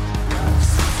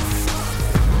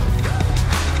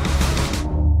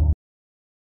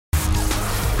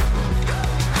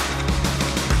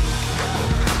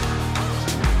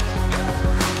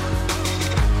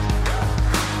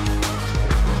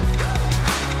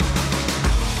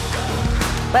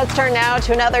 Let's turn now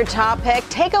to another topic.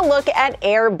 Take a look at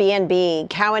Airbnb.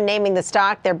 Cowen naming the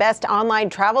stock their best online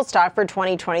travel stock for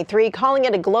 2023, calling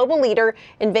it a global leader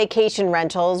in vacation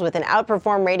rentals with an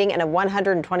outperform rating and a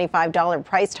 $125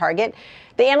 price target.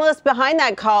 The analyst behind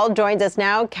that call joins us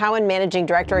now, Cowen Managing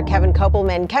Director Kevin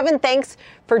Kopelman. Kevin, thanks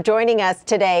for joining us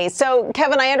today. So,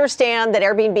 Kevin, I understand that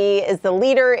Airbnb is the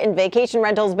leader in vacation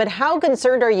rentals, but how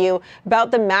concerned are you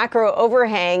about the macro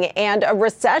overhang and a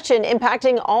recession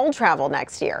impacting all travel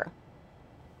next year?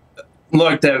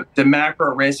 Look, the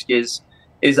macro risk is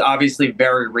obviously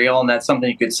very real, and that's something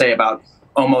you could say about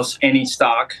almost any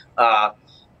stock.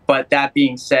 But that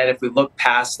being said, if we look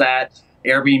past that,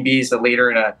 Airbnb is the leader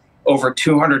in a over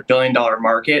 $200 billion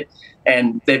market,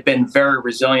 and they've been very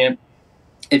resilient.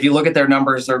 If you look at their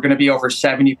numbers, they're going to be over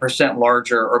 70%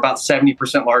 larger, or about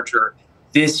 70% larger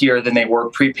this year than they were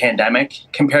pre-pandemic,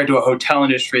 compared to a hotel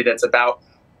industry that's about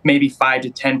maybe 5 to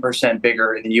 10%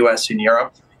 bigger in the US and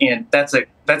Europe. And that's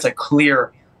a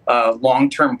clear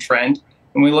long-term trend.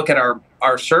 When we look at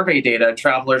our survey data,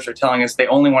 travelers are telling us they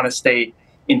only want to stay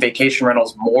in vacation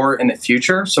rentals more in the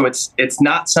future. So it's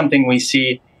not something we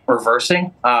see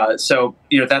reversing. So,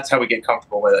 that's how we get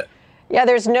comfortable with it. Yeah,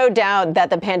 there's no doubt that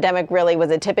the pandemic really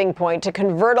was a tipping point to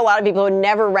convert a lot of people who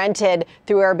never rented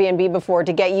through Airbnb before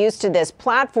to get used to this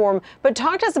platform. But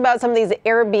talk to us about some of these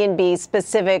Airbnb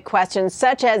specific questions,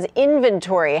 such as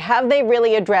inventory. Have they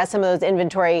really addressed some of those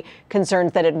inventory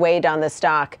concerns that had weighed on the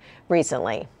stock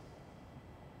recently?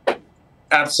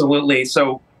 Absolutely.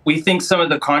 So we think some of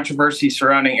the controversy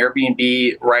surrounding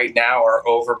Airbnb right now are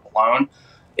overblown.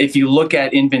 If you look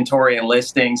at inventory and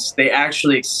listings, they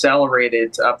actually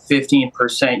accelerated to up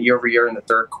 15% year over year in the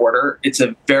third quarter. It's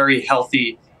a very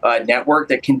healthy network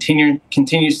that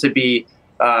continues to be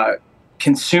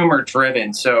consumer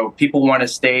driven. So people want to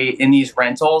stay in these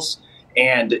rentals,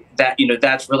 and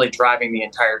that's really driving the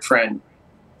entire trend.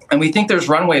 And we think there's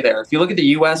runway there. If you look at the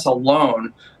U.S.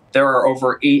 alone, there are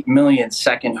over 8 million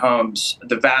second homes,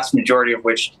 the vast majority of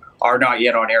which are not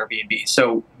yet on Airbnb.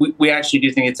 So we actually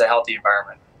do think it's a healthy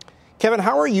environment. Kevin,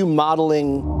 how are you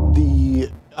modeling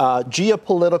the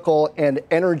geopolitical and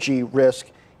energy risk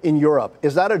in Europe?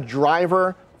 Is that a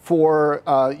driver for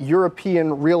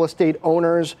European real estate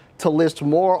owners to list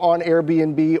more on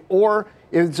Airbnb, or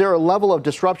is there a level of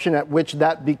disruption at which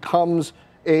that becomes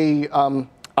a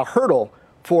hurdle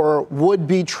for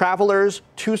would-be travelers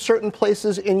to certain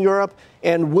places in Europe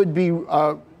and would-be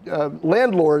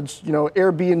landlords,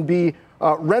 Airbnb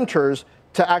renters,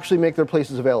 to actually make their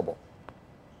places available?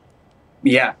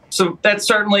 Yeah, so that's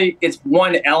certainly, it's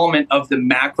one element of the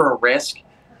macro risk,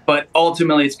 but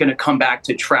ultimately it's going to come back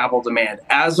to travel demand.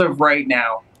 As of right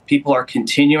now, people are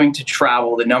continuing to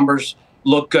travel. The numbers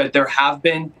look good. There have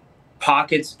been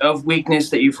pockets of weakness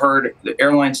that you've heard the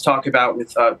airlines talk about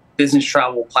with business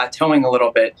travel plateauing a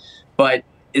little bit. But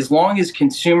as long as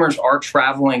consumers are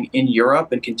traveling in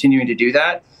Europe and continuing to do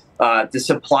that, the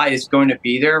supply is going to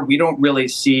be there. We don't really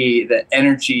see the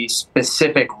energy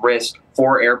specific risk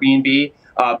for Airbnb.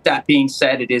 That being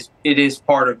said, it is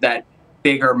part of that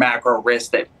bigger macro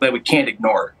risk that we can't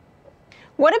ignore.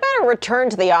 What about a return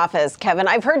to the office, Kevin?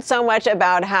 I've heard so much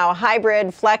about how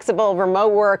hybrid, flexible,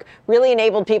 remote work really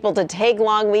enabled people to take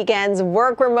long weekends,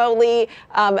 work remotely,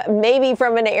 maybe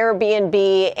from an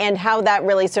Airbnb, and how that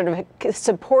really sort of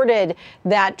supported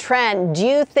that trend. Do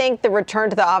you think the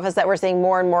return to the office that we're seeing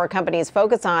more and more companies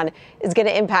focus on is going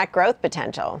to impact growth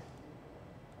potential?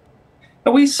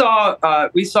 We saw,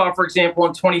 for example,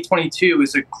 in 2022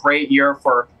 was a great year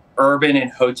for urban and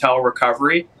hotel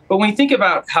recovery. But when you think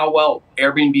about how well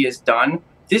Airbnb has done,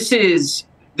 this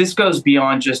goes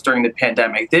beyond just during the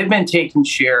pandemic. They've been taking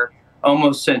share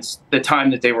almost since the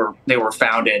time that they were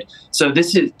founded. So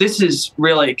this is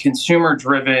really consumer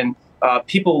driven.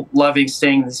 People loving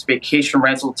staying in this vacation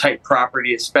rental type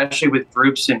property, especially with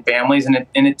groups and families, and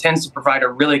it tends to provide a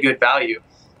really good value.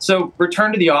 So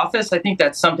return to the office, I think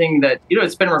that's something that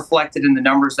it's been reflected in the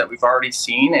numbers that we've already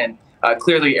seen, and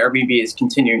clearly Airbnb is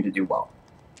continuing to do well.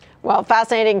 Well,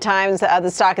 fascinating times. The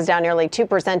stock is down nearly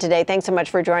 2% today. Thanks so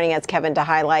much for joining us, Kevin, to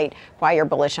highlight why you're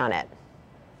bullish on it.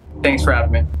 Thanks for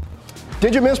having me.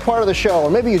 Did you miss part of the show,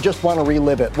 or maybe you just want to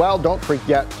relive it? Well, don't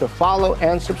forget to follow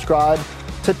and subscribe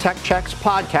to Tech Check's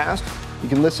podcast. You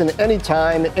can listen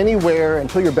anytime, anywhere,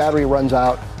 until your battery runs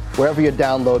out, wherever you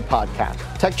download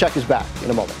podcasts. Tech Check is back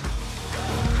in a moment.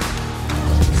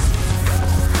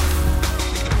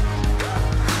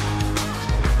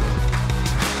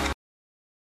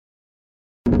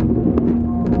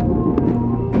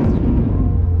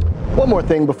 One more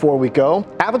thing before we go.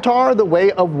 Avatar: The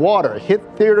Way of Water hit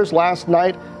theaters last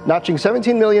night, notching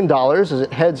 $17 million as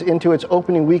it heads into its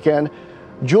opening weekend.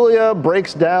 Julia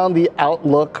breaks down the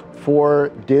outlook for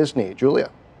Disney.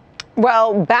 Julia.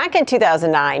 Well, back in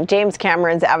 2009, James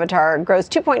Cameron's Avatar grossed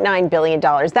 $2.9 billion.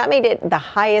 That made it the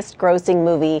highest grossing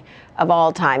movie of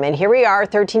all time. And here we are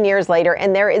 13 years later,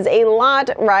 and there is a lot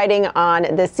riding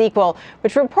on the sequel,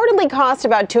 which reportedly cost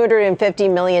about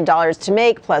 $250 million to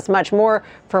make, plus much more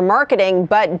for marketing.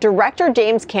 But director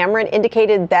James Cameron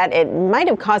indicated that it might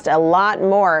have cost a lot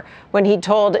more when he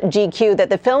told GQ that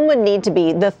the film would need to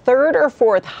be the third or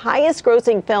fourth highest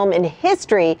grossing film in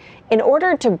history in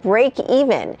order to break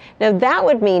even. Now, that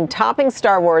would mean topping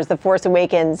Star Wars: The Force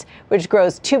Awakens, which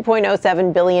grossed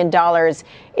 $2.07 billion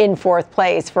in fourth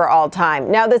place for all time.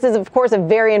 Now, this is, of course, a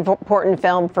very important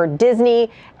film for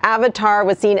Disney. Avatar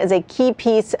was seen as a key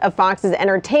piece of Fox's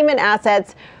entertainment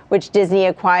assets, which Disney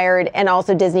acquired, and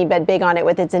also Disney bet big on it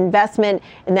with its investment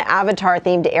in the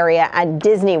Avatar-themed area at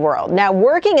Disney World. Now,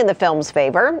 working in the film's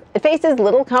favor, it faces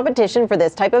little competition for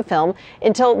this type of film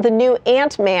until the new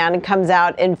Ant-Man comes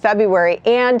out in February,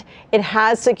 and it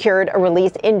has secured a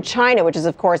release in China, which is,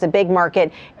 of course, a big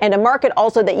market, and a market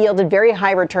also that yielded very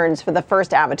high returns for the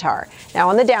first Avatar. Now,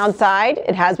 on the downside,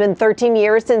 it has been 13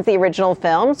 years since the original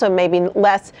film, so maybe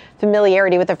less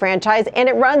familiarity with the franchise, and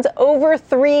it runs over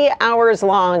 3 hours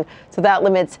long. So that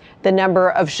limits the number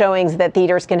of showings that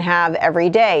theaters can have every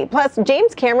day. Plus,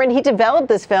 James Cameron, he developed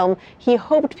this film. He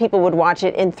hoped people would watch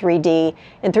it in 3D,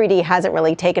 and 3D hasn't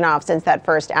really taken off since that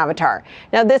first Avatar.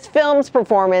 Now, this film's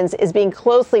performance is being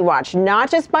closely watched,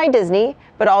 not just by Disney,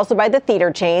 but also by the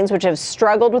theater chains, which have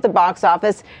struggled with a box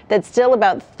office that's still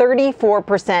about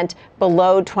 34%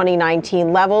 below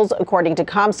 2019 levels, according to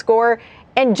ComScore.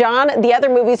 And John, the other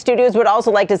movie studios would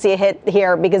also like to see a hit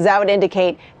here because that would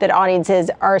indicate that audiences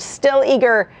are still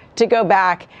eager to go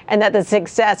back and that the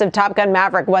success of Top Gun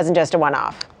Maverick wasn't just a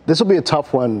one-off? This will be a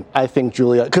tough one, I think,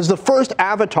 Julia, because the first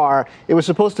Avatar, it was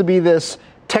supposed to be this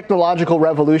technological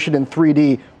revolution in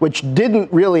 3D, which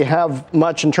didn't really have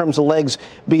much in terms of legs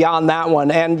beyond that one.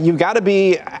 And you've got to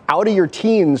be out of your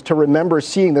teens to remember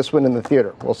seeing this one in the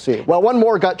theater. We'll see. Well, one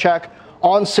more gut check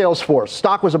on Salesforce.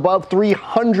 Stock was above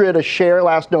 300 a share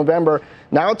last November.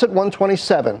 Now it's at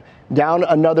 127, down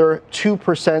another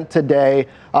 2% today,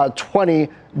 20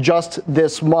 just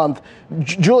this month.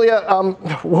 Julia,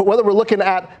 whether we're looking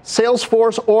at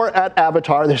Salesforce or at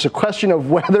Avatar, there's a question of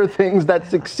whether things that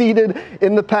succeeded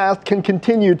in the past can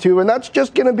continue to, and that's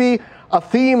just going to be a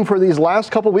theme for these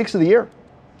last couple weeks of the year.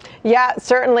 Yeah,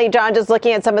 certainly, John. Just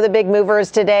looking at some of the big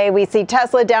movers today, we see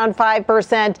Tesla down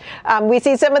 5%. We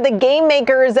see some of the game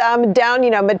makers down,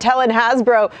 Mattel and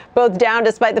Hasbro both down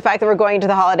despite the fact that we're going into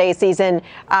the holiday season.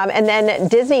 And then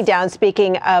Disney down,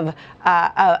 speaking of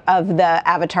the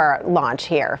Avatar launch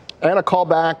here. And a call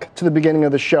back to the beginning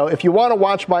of the show. If you want to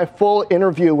watch my full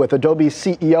interview with Adobe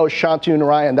CEO Shantanu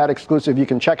Narayen, that exclusive, you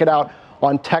can check it out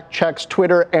on TechCheck's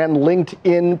Twitter and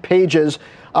LinkedIn pages.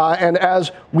 And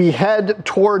as we head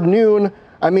toward noon,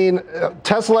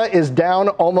 Tesla is down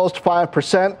almost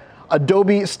 5%.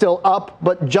 Adobe still up,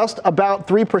 but just about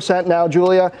 3% now,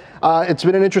 Julia. It's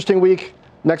been an interesting week.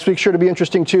 Next week's sure to be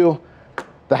interesting, too.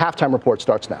 The halftime report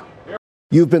starts now.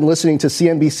 You've been listening to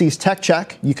CNBC's Tech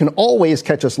Check. You can always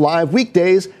catch us live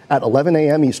weekdays at 11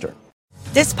 a.m. Eastern.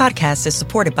 This podcast is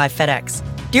supported by FedEx.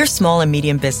 Dear small and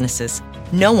medium businesses,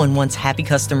 no one wants happy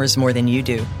customers more than you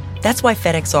do. That's why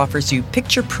FedEx offers you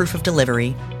picture proof of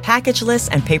delivery, packageless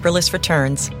and paperless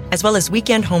returns, as well as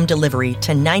weekend home delivery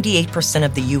to 98%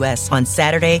 of the U.S. on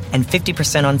Saturday and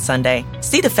 50% on Sunday.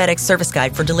 See the FedEx service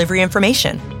guide for delivery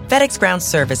information. FedEx Ground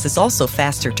service is also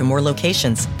faster to more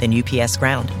locations than UPS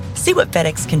Ground. See what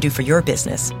FedEx can do for your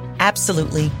business.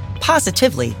 Absolutely,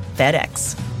 positively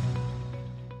FedEx.